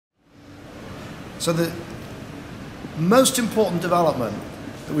So the most important development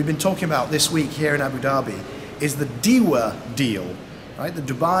that we've been talking about this week here in Abu Dhabi is the DEWA deal, right? The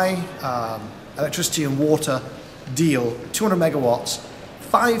Dubai electricity and water deal, 200 megawatts,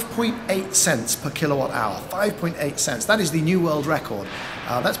 5.8 cents per kilowatt hour, 5.8 cents. That is the new world record.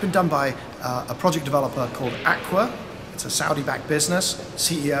 That's been done by a project developer called Aqua. It's a Saudi-backed business.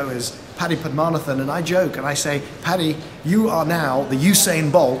 CEO is Paddy Padmanathan, and I joke and I say, Paddy, you are now the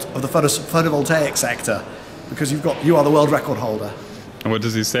Usain Bolt of the photovoltaic sector because you are the world record holder. And what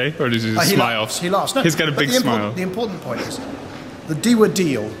does he say? Or does he just smile? He laughs. No, he's got a big smile. The important point is, the DEWA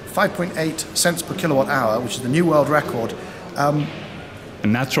deal, 5.8 cents per kilowatt hour, which is the new world record.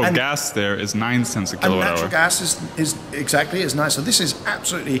 And natural gas there is 9 cents a kilowatt hour. And natural gas is nice. So this is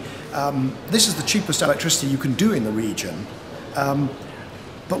absolutely, this is the cheapest electricity you can do in the region.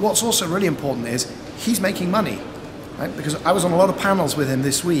 But what's also really important is he's making money, right? Because I was on a lot of panels with him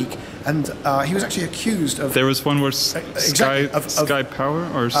this week, and he was actually accused of... There was one where Sky Power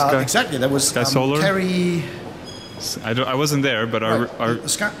or Sky... exactly, there was Sky Solar? Kerry... I wasn't there, but the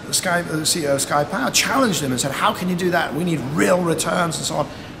CEO of Sky Power challenged him and said, how can you do that? We need real returns and so on.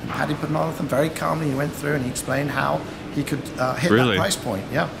 And Paddy Padmanathan very calmly went through and he explained how he could hit that price point.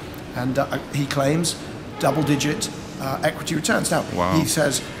 Yeah, and he claims double-digit equity returns. Now, he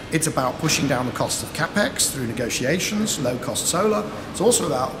says it's about pushing down the cost of capex through negotiations, low-cost solar. It's also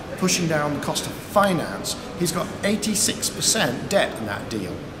about pushing down the cost of finance. He's got 86% debt in that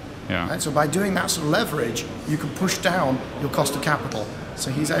deal. Yeah. Right? So by doing that sort of leverage, you can push down your cost of capital.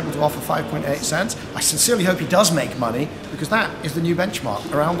 So he's able to offer 5.8 cents. I sincerely hope he does make money because that is the new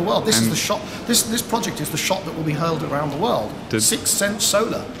benchmark around the world. This is the shot. This project is the shot that will be hurled around the world. 6 cents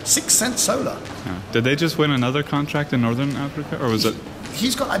solar. 6 cents solar. Yeah. Did they just win another contract in Northern Africa, or was it?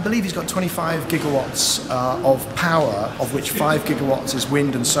 I believe he's got 25 gigawatts of power, of which 5 gigawatts is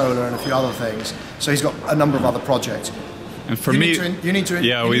wind and solar and a few other things. So he's got a number of other projects. And for me, we do.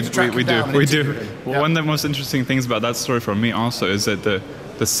 Well, one of the most interesting things about that story for me also is that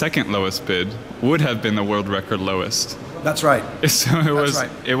the second lowest bid would have been the world record lowest. That's right. So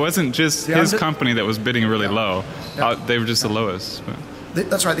it wasn't just his company that was bidding really low. Yeah. They were just the lowest.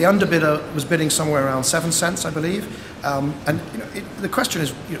 That's right. The underbidder was bidding somewhere around 7 cents, I believe. And the question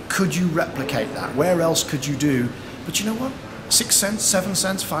is, could you replicate that? Where else could you do? But you know what? 6 cents, 7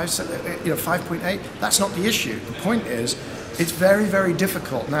 cents, 5 cents, 5.8. That's not the issue. The point is, it's very, very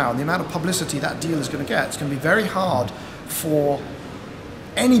difficult now. And the amount of publicity that deal is going to get, it's going to be very hard for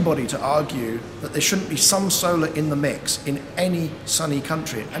anybody to argue that there shouldn't be some solar in the mix in any sunny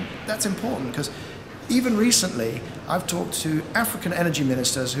country. And that's important because even recently, I've talked to African energy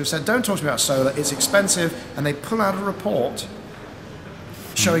ministers who said, don't talk to me about solar, it's expensive. And they pull out a report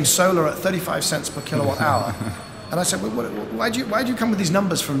showing solar at 35 cents per kilowatt hour. And I said, well, why do you come with these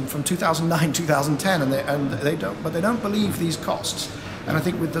numbers from 2009, 2010, and they don't believe these costs. And I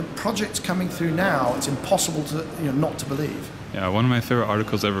think with the projects coming through now, it's impossible to not to believe. Yeah, one of my favorite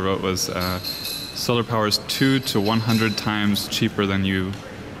articles I ever wrote was solar power is 2 to 100 times cheaper than you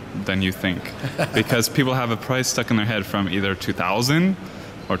think, because people have a price stuck in their head from either 2000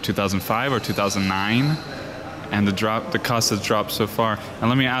 or 2005 or 2009, and the cost has dropped so far. And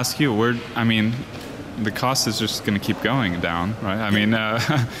let me ask you, the cost is just going to keep going down, right? I mean,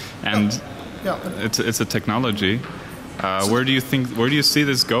 and it's a technology. Where do you see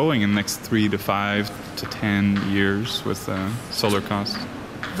this going in the next 3 to 5 to 10 years with solar costs?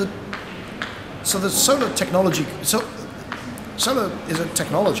 So the solar technology. Solar is a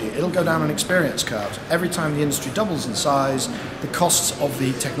technology. It'll go down an experience curve. Every time the industry doubles in size, the costs of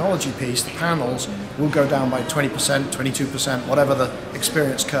the technology piece, the panels, will go down by 20%, 22%, whatever the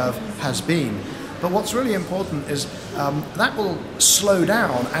experience curve has been. But what's really important is that will slow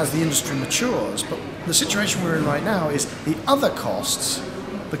down as the industry matures. But the situation we're in right now is the other costs,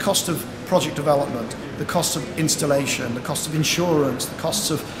 the cost of project development, the cost of installation, the cost of insurance, the costs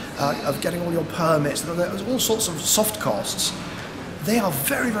of getting all your permits, there's all sorts of soft costs. They are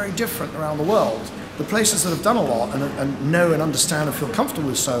very, very different around the world. The places that have done a lot and know and understand and feel comfortable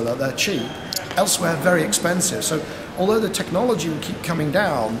with solar, they're cheap. Elsewhere, very expensive. So although the technology will keep coming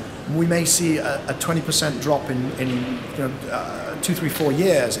down, we may see a 20% drop in 2, 3, 4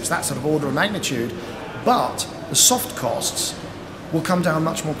 years. It's that sort of order of magnitude. But the soft costs will come down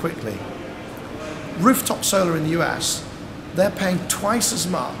much more quickly. Rooftop solar in the US, they're paying twice as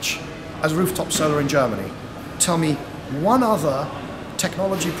much as rooftop solar in Germany. Tell me one other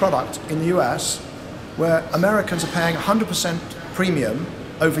technology product in the US where Americans are paying 100% premium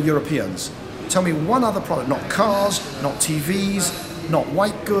over Europeans. Tell me one other product, not cars, not TVs, not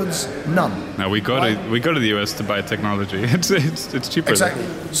white goods, none. No, we go to the US to buy technology. It's cheaper. Exactly.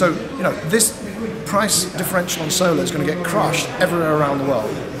 So price differential on solar is going to get crushed everywhere around the world.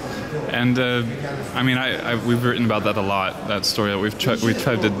 And I mean, we've written about that a lot. That story. We've tried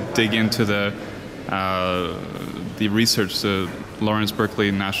to dig into the research, the Lawrence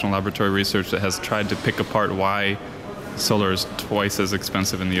Berkeley National Laboratory research that has tried to pick apart why solar is twice as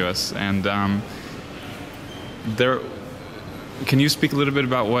expensive in the U.S. And can you speak a little bit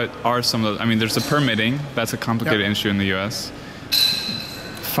about what are some of the? I mean, there's the permitting. That's a complicated issue in the U.S.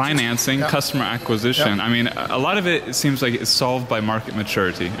 Financing, customer acquisition. I mean, a lot of it seems like it's solved by market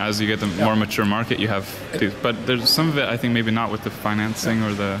maturity. As you get the more mature market, you have, but there's some of it, I think, maybe not with the financing or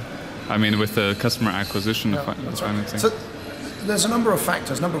with the customer acquisition financing. Right. So there's a number of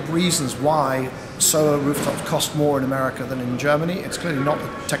factors, a number of reasons why solar rooftops cost more in America than in Germany. It's clearly not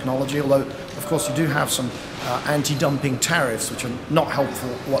the technology, although, of course, you do have some anti-dumping tariffs, which are not helpful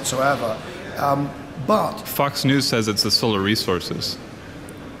whatsoever. But Fox News says it's the solar resources.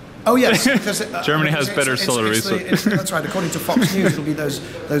 Oh yes, because Germany has better solar resources. That's right. According to Fox News, it'll be those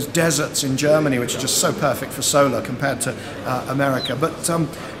deserts in Germany which are just so perfect for solar compared to America. But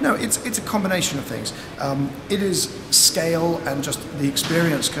no, it's a combination of things. It is scale and just the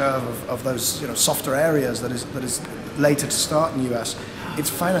experience curve of those softer areas that is later to start in the US.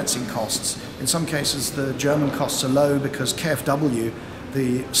 It's financing costs. In some cases, the German costs are low because KfW,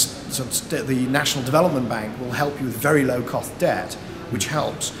 the National Development Bank, will help you with very low cost debt, which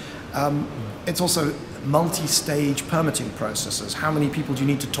helps. It's also multi-stage permitting processes. How many people do you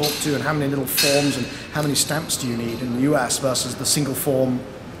need to talk to, and how many little forms, and how many stamps do you need in the US versus the single form,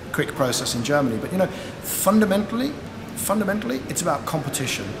 quick process in Germany? But fundamentally, it's about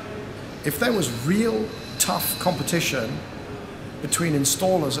competition. If there was real tough competition between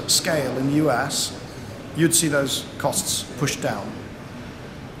installers at scale in the US, you'd see those costs pushed down.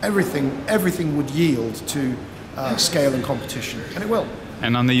 Everything would yield to scale and competition, and it will.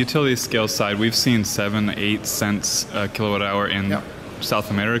 And on the utility scale side, we've seen 7-8 cents a kilowatt hour in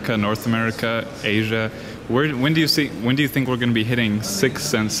South America, North America, Asia. When do you think we're going to be hitting 6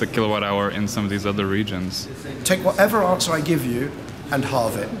 cents a kilowatt hour in some of these other regions? Take whatever answer I give you and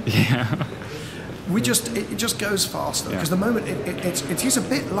halve it. Yeah. It just goes faster because the moment it is a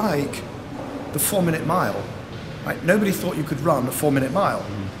bit like the 4-minute mile. Right? Nobody thought you could run a 4-minute mile,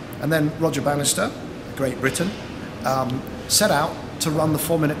 and then Roger Bannister, Great Britain, set out to run the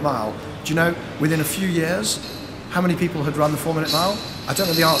 4-minute mile. Do you know, within a few years, how many people had run the 4-minute mile? I don't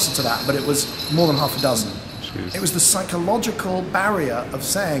know the answer to that, but it was more than half a dozen. Jeez. It was the psychological barrier of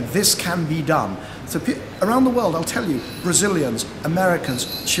saying this can be done. So around the world, I'll tell you, Brazilians,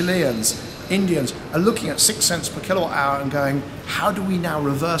 Americans, Chileans, Indians are looking at 6 cents per kilowatt hour and going, how do we now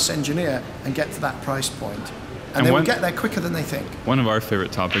reverse engineer and get to that price point? And they will get there quicker than they think. One of our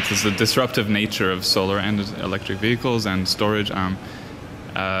favorite topics is the disruptive nature of solar and electric vehicles and storage.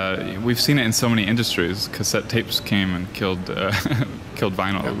 We've seen it in so many industries. Cassette tapes came and killed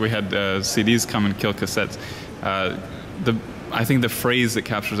vinyl. Yeah. We had CDs come and kill cassettes. I think the phrase that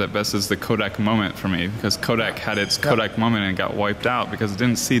captures that best is the Kodak moment for me, because Kodak had its Kodak moment and got wiped out because it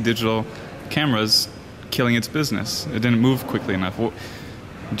didn't see digital cameras killing its business. It didn't move quickly enough.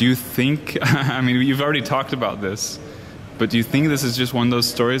 Do you think, I mean, you've already talked about this, but do you think this is just one of those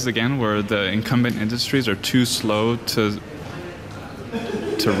stories again where the incumbent industries are too slow to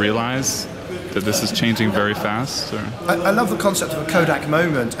realize that this is changing very fast? Or? I love the concept of a Kodak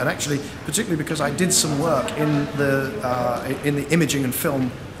moment, and actually, particularly because I did some work in the imaging and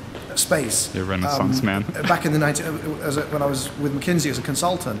film space. You're a Renaissance man. Back in the when I was with McKinsey as a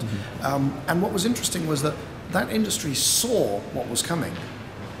consultant, and what was interesting was that industry saw what was coming.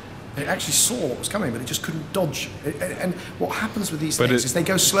 It actually saw what was coming, but it just couldn't dodge. And what happens with these things is they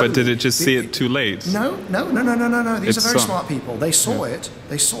go slowly. But did it just see it too late? No. These are very smart people. They saw it,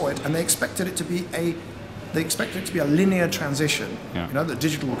 and they expected it to be a linear transition. Yeah. The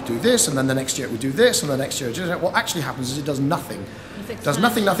digital would do this, and then the next year it would do this, and the next year it would do that. What actually happens is it does nothing. It does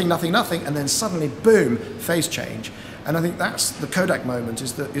nothing, and then suddenly, boom, phase change. And I think that's the Kodak moment,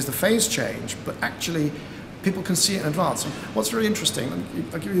 is the phase change, but actually people can see it in advance. And what's really interesting,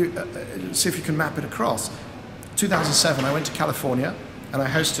 I'll give you, see if you can map it across. 2007, I went to California and I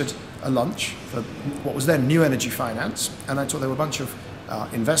hosted a lunch for what was then New Energy Finance, and I thought there were a bunch of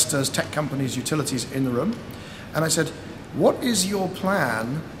investors, tech companies, utilities in the room, and I said, what is your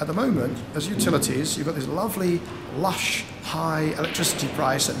plan at the moment as utilities? You've got this lovely, lush, high electricity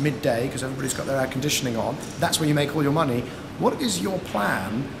price at midday because everybody's got their air conditioning on. That's where you make all your money. What is your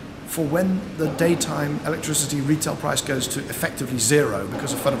plan for when the daytime electricity retail price goes to effectively zero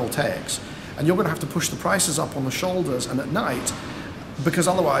because of photovoltaics? And you're going to have to push the prices up on the shoulders and at night, because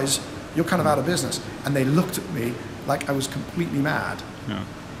otherwise you're kind of out of business. And they looked at me like I was completely mad. Yeah.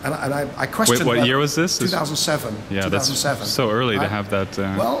 And I questioned. Wait, what year was this? 2007. Yeah, 2007. that's so early right? to have that.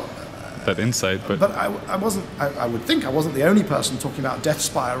 That insight, but I wasn't. I would think I wasn't the only person talking about death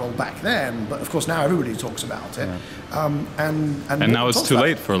spiral back then. But of course now everybody talks about it. Yeah. And now it's too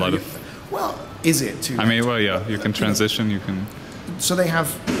late for a lot of. Well, is it too late? I mean, well, yeah, you can transition. You can. So they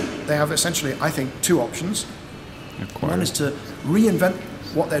have essentially, I think, two options. Acquire. One is to reinvent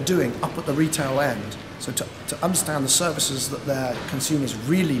what they're doing up at the retail end. So to understand the services that their consumers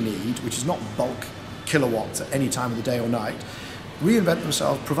really need, which is not bulk kilowatts at any time of the day or night. Reinvent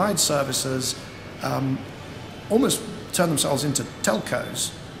themselves, provide services, almost turn themselves into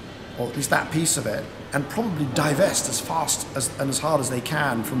telcos, or at least that piece of it, and probably divest as fast and as hard as they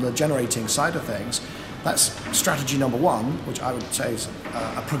can from the generating side of things. That's strategy number one, which I would say is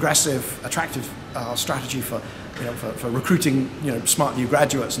a progressive, attractive strategy for recruiting smart new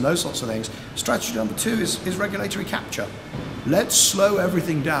graduates and those sorts of things. Strategy number two is regulatory capture. Let's slow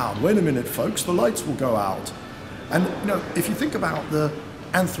everything down. Wait a minute, folks, the lights will go out. And if you think about the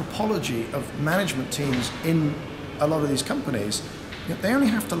anthropology of management teams in a lot of these companies, they only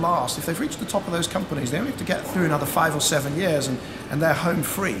have to last, if they've reached the top of those companies, they only have to get through another 5 or 7 years and they're home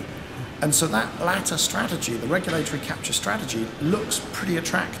free. And so that latter strategy, the regulatory capture strategy, looks pretty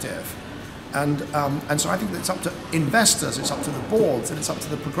attractive. And so I think that it's up to investors, it's up to the boards, and it's up to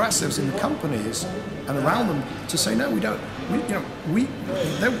the progressives in the companies and around them to say, no, we don't.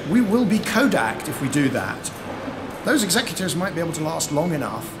 We will be Kodak if we do that. Those executives might be able to last long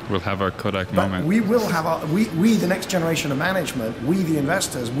enough. We'll have our Kodak but moment. We will have we the next generation of management, we the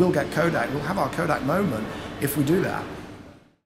investors will get Kodak. We'll have our Kodak moment if we do that.